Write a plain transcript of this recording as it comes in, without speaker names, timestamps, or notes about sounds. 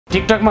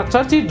टिकटकमा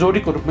चर्चित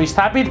जोडीको रूपमा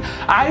स्थापित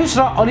आयुष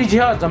र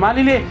अलिजेह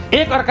जमालीले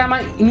एक अर्कामा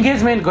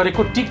इन्गेजमेन्ट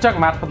गरेको टिकटक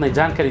मार्फत नै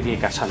जानकारी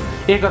दिएका छन्।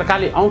 एक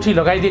अर्काले औँठी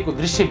लगाइदिएको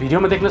दृश्य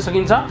भिडियोमा देख्न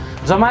सकिन्छ।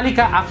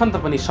 जमालीका आफन्त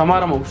पनि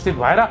समारोहमा उपस्थित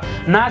भएर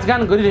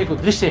नाचगान गरिरहेको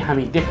दृश्य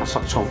हामी देख्न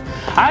सक्छौँ।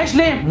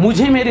 आयुषले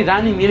मुझे मेरी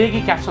रानी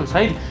मिलेगी क्याप्सन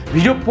सहित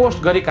भिडियो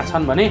पोस्ट गरेका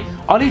छन् भने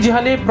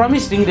अलिजेहले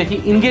प्रमिस रिङदेखि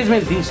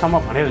इन्गेजमेन्ट दिनसम्म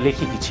भनेर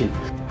लेखेकी छिन्।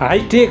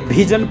 हाईटेक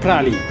भिजन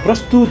प्रणाली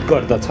प्रस्तुत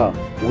गर्दछ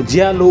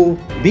उज्यालो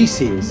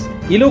विशेष।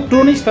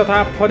 इलेक्ट्रोनिक्स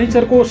तथा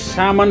फर्निचरको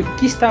सामान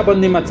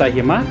किस्ताबन्दीमा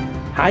चाहिएमा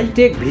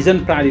हाईटेक भिजन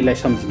प्रणालीलाई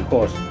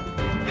सम्झिनुहोस्।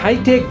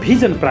 हाईटेक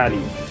भिजन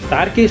प्रणाली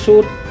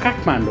तारकेश्वर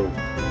काठमाडौँ।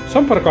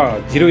 सम्पर्क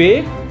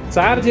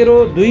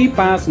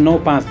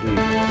 0140259552।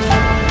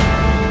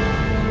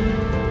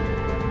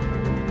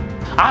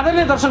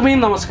 आदरणीय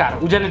दर्शकवृन्द नमस्कार।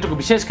 उज्यालो नेटवर्कको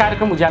विशेष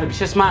कार्यक्रम उज्यालो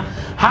विशेषमा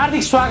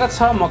हार्दिक स्वागत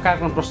छ। म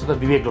कार्यक्रम प्रस्तुता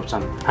विवेक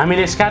लोपचन।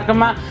 हामीले यस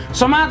कार्यक्रममा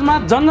समाजमा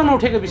जन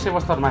उठेको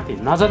विषयवस्तुहरूमाथि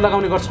नजर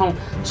लगाउने गर्छौँ।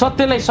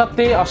 सत्यलाई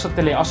सत्य,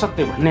 असत्यलाई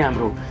असत्य भन्ने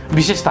हाम्रो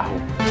विशेषता हो।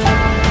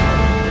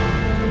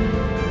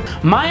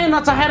 माया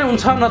नचाहेर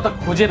हुन्छ न त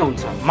खोजेर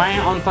हुन्छ।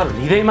 माया अन्तर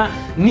हृदयमा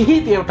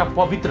निहित एउटा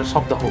पवित्र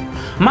शब्द हो।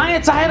 माया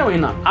चाहेर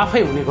होइन,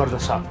 आफै हुने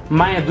गर्दछ।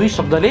 माया दुई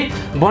शब्दले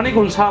बनेको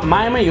हुन्छ।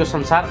 मायामै यो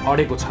संसार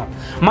अडेको छ।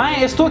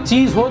 माया यस्तो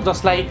चिज हो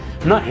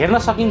जसलाई न हेर्न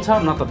सकिन्छ,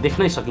 न त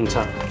देख्नै सकिन्छ,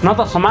 न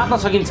त समात्न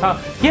सकिन्छ,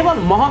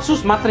 केवल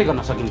महसुस मात्रै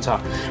गर्न सकिन्छ।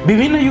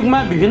 विभिन्न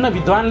युगमा विभिन्न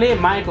विद्वानले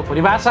मायाको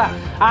परिभाषा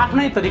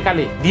आफ्नै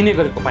तरिकाले दिने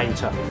गरेको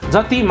पाइन्छ।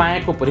 जति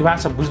मायाको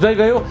परिभाषा बुझ्दै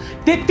गयो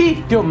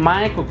त्यति त्यो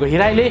मायाको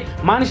गहिराइले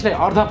मानिसलाई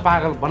अर्ध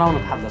पागल बनाउन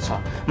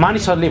थाल्दछ।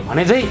 मानिसहरूले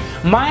भने झै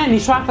माया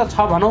निस्वार्थ छ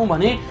भनौँ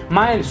भने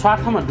माया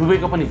स्वार्थमा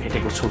डुबेको पनि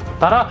भेटेको छु।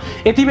 तर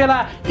यति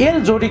बेला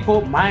एल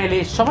जोडीको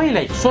मायाले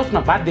सबैलाई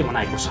सोच्न बाध्य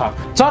बनाएको छ।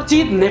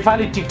 चर्चित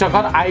नेपाली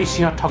टिकटकर आयुष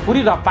सिंह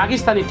ठकुरी र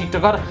पाकिस्तानी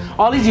टिकटकर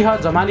अलिजेह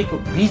जमालीको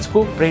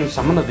बीचको प्रेम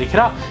सम्बन्ध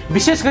देखेर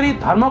विशेष गरी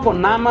धर्मको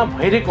नाममा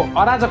भइरहेको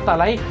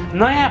अराजकतालाई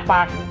नयाँ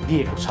पाठ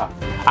दिएको छ।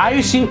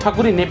 आयुष सिंह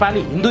ठकुरी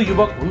नेपाली हिन्दू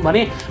युवक हुन्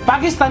भने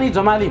पाकिस्तानी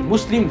जमाली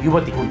मुस्लिम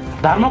युवती हुन्।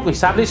 धर्मको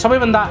हिसाबले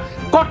सबैभन्दा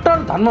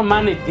कट्टर धर्म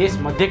मान्ने देश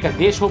मध्येका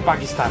देश हो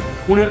पाकिस्तान।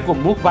 उनीहरूको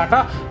मुखबाट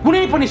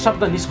कुनै पनि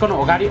शब्द निस्कनु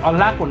अगाडि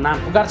अल्लाहको नाम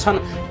पुकार्छन्।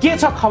 के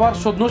छ खबर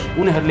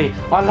सोध्नुहोस्, उनीहरूले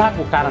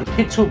अल्लाहको कारण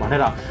खिच्छु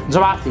भनेर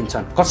जवाफ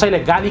दिन्छन्।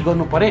 कसैलाई गाली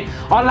गर्नु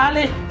परे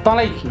अल्लाहले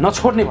तँलाई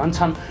नछोड्ने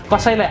भन्छन्।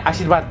 कसैलाई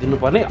आशीर्वाद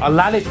दिनुपर्ने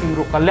अल्लाहले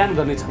तिम्रो कल्याण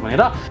गर्नेछ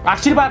भनेर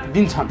आशीर्वाद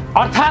दिन्छन्।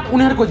 अर्थात्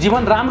उनीहरूको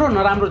जीवन राम्रो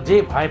नराम्रो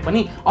जे भए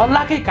पनि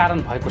अल्लाहकै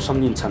कारण भएको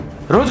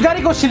सम्झिन्छन्।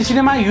 रोजगारीको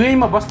सिलसिलामा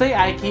युएईमा बस्दै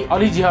आएकी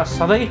अलिजेह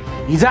सधैँ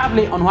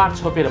हिजाबले अनुहार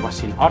छोपेर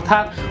बसिन्।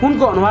 अर्थात्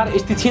उनको अनुहार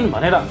यस्ती छिन्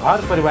भनेर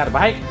घर परिवार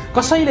बाहेक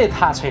कसैले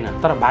थाहा छैन।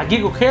 तर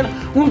भाग्यको खेल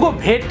उनको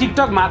भेट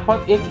टिकटक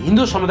मार्फत एक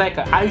हिन्दू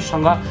समुदायका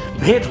आयुषसँग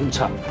भेट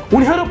हुन्छ।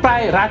 उनीहरू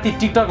प्राय राति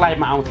टिकटक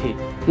लाइभमा आउँथे।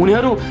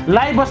 उनीहरू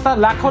लाइभ बस्दा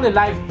लाखौँले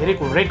लाइभ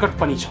हेरेको रेकर्ड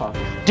पनि छ।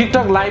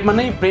 टिकटक लाइभमा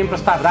नै प्रेम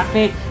प्रस्ताव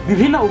राख्ने,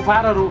 विभिन्न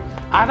उपहारहरू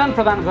आदान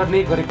प्रदान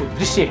गर्ने गरेको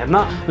दृश्य हेर्न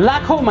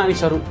लाखौँ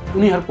मानिसहरू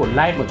उनीहरूको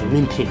लाइभमा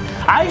झुमिन्थे।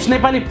 आयुष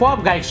नेपाली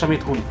पप गायक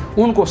समेत हुन्।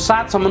 उनको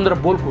सात समुद्र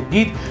बोलको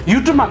गीत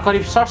युट्युबमा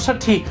करिब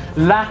 67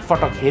 लाख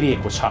पटक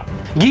हेरिएको छ।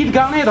 गीत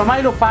गाउने,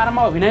 रमाइलो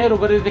पारामा अभिनयहरू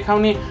गरेर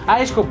देखाउने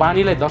आयुषको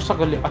बानीलाई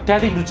दर्शकहरूले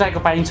अत्याधिक रुचाएको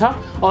पाइन्छ।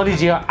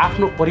 अलिजेह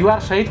आफ्नो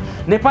परिवारसहित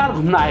नेपाल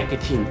घुम्न आएकी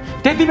थिइन्।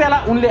 त्यति बेला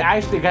उनले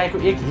आयुषले गाएको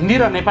एक हिन्दी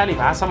र नेपाली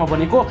भाषामा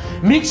बनेको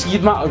मिक्स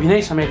गीतमा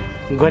अभिनय समेत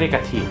गरेका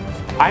थिए।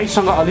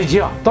 आयुषसँग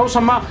अलिजेह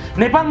तौसम्म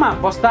नेपालमा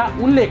बस्दा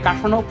उनले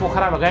काठमाडौँ,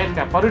 पोखरा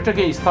लगायतका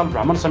पर्यटकीय स्थल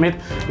भ्रमण समेत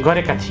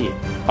गरेका थिए।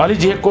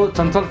 अलिजेहको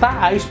चञ्चलता,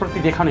 आयुषप्रति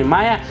देखाउने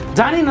माया,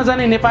 जानी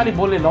नजाने नेपाली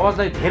बोल्ने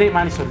लवजलाई धेरै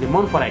मानिसहरूले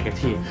मन पराएका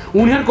थिए।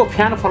 उनीहरूको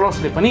फ्यान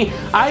फलोवर्सले पनि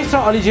आयुष र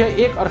अलिजेह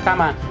एक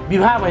अर्कामा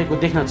विवाह भएको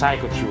देख्न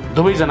चाहेको थियो।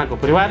 दुवैजनाको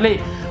परिवारले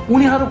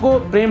उनीहरूको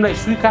प्रेमलाई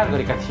स्वीकार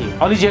गरेका थिए।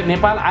 अलिजेह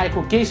नेपाल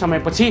आएको केही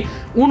समयपछि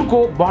उनको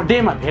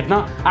बर्थडेमा भेट्न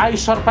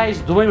आयुष सरप्राइज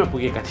दुबईमा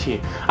पुगेका थिए।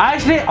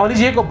 आयुषले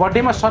अलिजेहको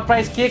बर्थडेमा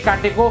सरप्राइज केक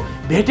काटेको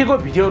भेटेको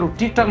भिडियोहरू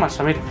टिकटकमा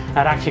समेत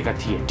राखेका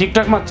थिए।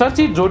 टिकटकमा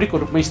चर्चित जोडीको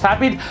रूपमा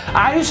स्थापित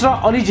आयुष र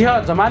अलिजेह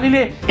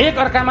जमालीले एक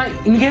अर्कामा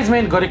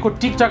इन्गेजमेन्ट गरेको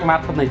टिकटक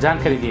मार्फत नै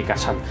जानकारी दिएका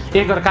छन्।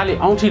 एक अर्काले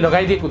औँठी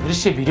लगाइदिएको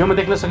दृश्य भिडियोमा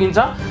देख्न सकिन्छ।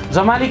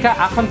 जमालीका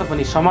आफन्त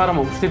पनि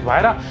समारोहमा उपस्थित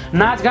भएर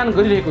नाचगान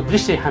गरिरहेको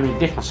दृश्य हामी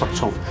देख्न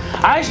सक्छौँ।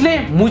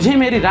 आयुषले मुझे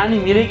मेरी रानी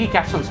मिलेगी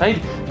क्याप्सन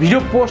सहित भिडियो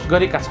पोस्ट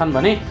गरेका छन्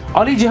भने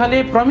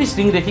अलिजेहले प्रमिस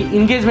रिङदेखि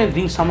इन्गेजमेन्ट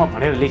रिङसम्म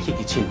भनेर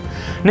लेखेकी छिन्।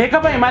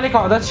 नेकपा एमालेका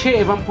अध्यक्ष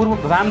एवं पूर्व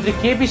प्रधानमन्त्री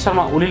केपी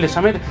शर्मा ओलीले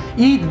समेत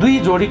यी दुई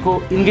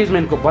जोडीको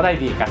इन्गेजमेन्टको बधाई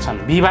दिएका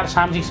छन्। बिहिबार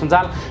सामाजिक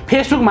सञ्जाल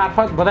फेसबुक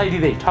मार्फत बधाई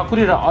दिँदै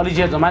ठकुरी र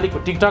अलिजेह जमालीको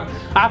टिकटक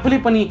आफूले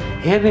पनि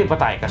हेर्ने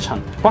बताएका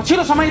छन्।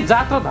 पछिल्लो समय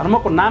जात र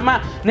धर्मको नाममा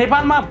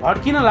नेपालमा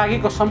भड्किन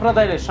लागेको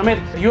सम्प्रदायले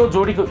समेत यो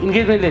जोडीको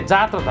इन्गेजमेन्टले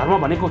जात र धर्म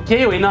भनेको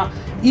केही होइन,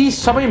 यी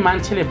सबै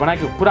मान्छेले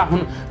बनाएको कुरा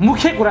हुन्,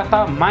 मुख्य कुरा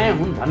त माया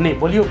हुन् भन्ने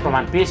बलियो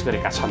प्रमाण पेश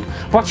गरेका छन्।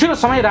 पछिल्लो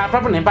समय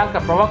राप्रपा नेपालका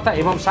प्रवक्ता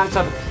एवं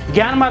सांसद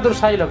ज्ञानबहादुर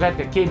शाही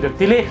लगायतका केही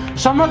व्यक्तिले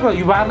समग्र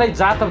युवाहरूलाई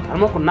जात र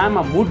धर्मको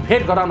नाममा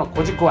मुठभेड गराउन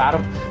खोजेको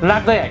आरोप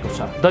लाग्दै आएको छ।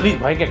 दलित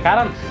भएका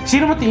कारण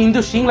श्रीमती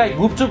इन्दु सिंहलाई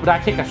गुपचुप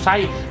राखेका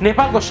शाही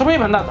नेपालको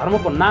सबैभन्दा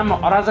धर्मको नाममा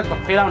अराजकता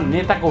फैलाउने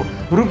नेताको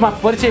रूपमा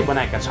परिचय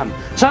बनाएका छन्।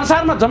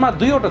 संसारमा जम्मा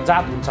दुईवटा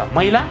जात हुन्छ,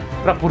 महिला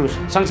र पुरुष।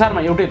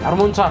 संसारमा एउटै धर्म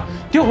हुन्छ,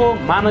 त्यो हो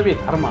मानवीय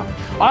धर्म।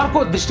 अर्को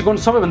दृष्टिकोण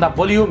सबैभन्दा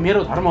बलियो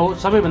मेरो धर्म हो,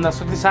 सबैभन्दा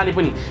शक्तिशाली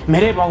पनि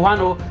मेरै भगवान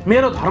हो,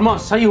 मेरो धर्म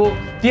सही हो,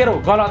 तेरो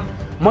गलत,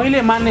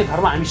 मैले मान्ने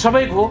धर्म हामी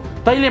सबैको हो,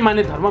 तैँले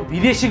मान्ने धर्म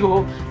विदेशीको हो।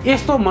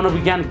 यस्तो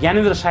मनोविज्ञान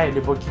ज्ञानेन्द्र शाहले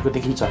बोकेको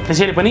देखिन्छ।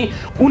 त्यसैले पनि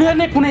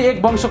उनीहरूले कुनै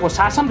एक वंशको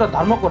शासन र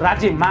धर्मको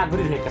राज्य माग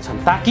गरिरहेका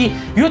छन्, ताकि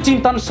यो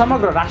चिन्तन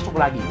समग्र राष्ट्रको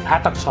लागि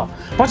घातक छ।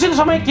 पछिल्लो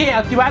समय केही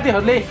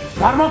अतिवादीहरूले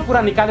धर्म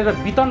कुरा निकालेर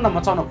वितण्ड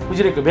मचाउन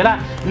खोजिरहेको बेला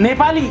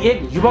नेपाली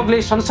एक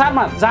युवकले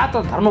संसारमा जात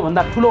र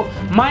धर्मभन्दा ठुलो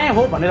माया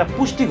हो भनेर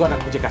पुष्टि गर्न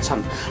खोजेका छन्।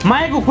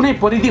 मायाको कुनै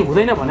परिधि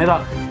हुँदैन भनेर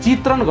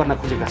चित्रण गर्न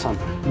खोजेका छन्।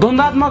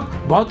 द्वन्द्वात्मक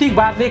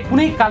भौतिकवादले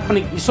कुनै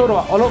काल्पनिक ईश्वर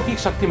वा अलौकिक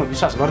शक्तिमा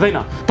विश्वास गर्दैन,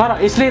 तर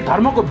यसले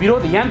धर्मको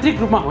विरोध यान्त्रिक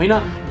रूपमा होइन,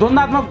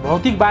 द्वन्द्वात्मक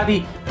भौतिकवादी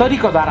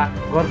तरिकाद्वारा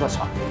गर्दछ।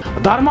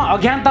 धर्म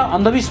अज्ञानता,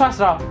 अन्धविश्वास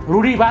र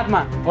रूढिवादमा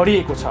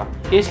अडिएको छ।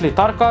 यसले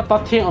तर्क,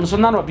 तथ्य,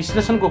 अनुसन्धान वा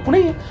विश्लेषणको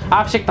कुनै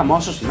आवश्यकता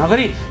महसुस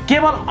नगरी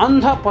केवल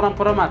अन्ध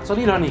परम्परामा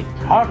चलिरहने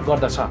हट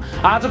गर्दछ।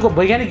 आजको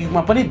वैज्ञानिक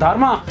युगमा पनि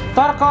धर्म,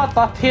 तर्क,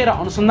 तथ्य र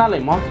अनुसन्धानलाई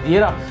महत्त्व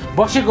दिएर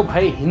बसेको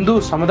भए हिन्दू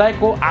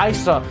समुदायको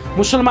आयुष र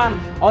मुसलमान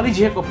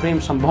अलिजेको प्रेम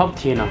सम्भव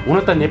थिएन। हुन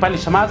त नेपाली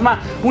समाजमा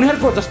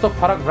उनीहरूको जस्तो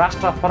फरक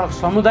राष्ट्र, फरक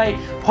समुदाय,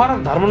 फरक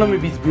धर्मावलम्बी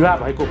बीच विवाह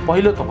भएको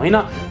पहिलो त होइन,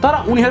 तर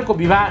उनीहरूको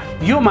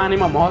विवाह यो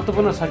मानेमा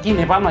महत्त्वपूर्ण छ कि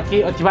नेपालमा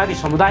केही अतिवादी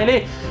समुदायले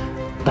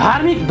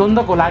धार्मिक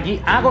द्वन्द्वको लागि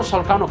आगो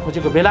सल्काउन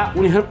खोजेको बेला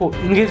उनीहरूको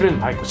इन्गेजमेन्ट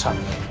भएको छ।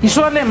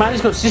 ईश्वरले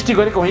मानिसको सृष्टि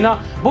गरेको होइन,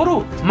 बरु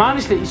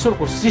मानिसले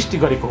ईश्वरको सृष्टि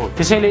गरेको हो।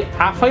 त्यसैले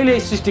आफैले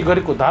सृष्टि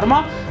गरेको धर्म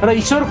र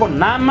ईश्वरको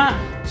नाममा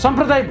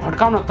सम्प्रदाय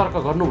भड्काउन तर्क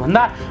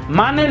गर्नुभन्दा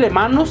मान्नेले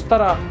मान्नुहोस्,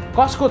 तर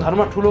कसको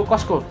धर्म ठुलो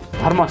कसको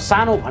धर्म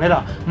सानो भनेर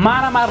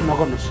मारामार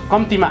नगर्नुहोस्।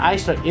 कम्तीमा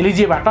आयुष र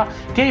एलिजेबाट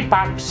केही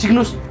पाठ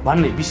सिक्नुहोस्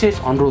भन्ने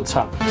विशेष अनुरोध छ।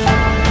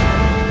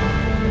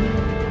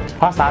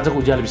 हस्, आजको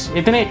उज्यालो विषय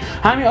यति नै।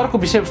 हामी अर्को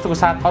विषयवस्तुको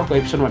साथ अर्को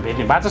एपिसोडमा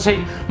भेट्ने बाचा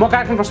छ। म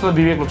कार्यक्रम प्रस्तुत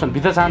विवेक लोचन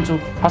बिदा चाहन्छु।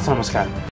 हस्, नमस्कार।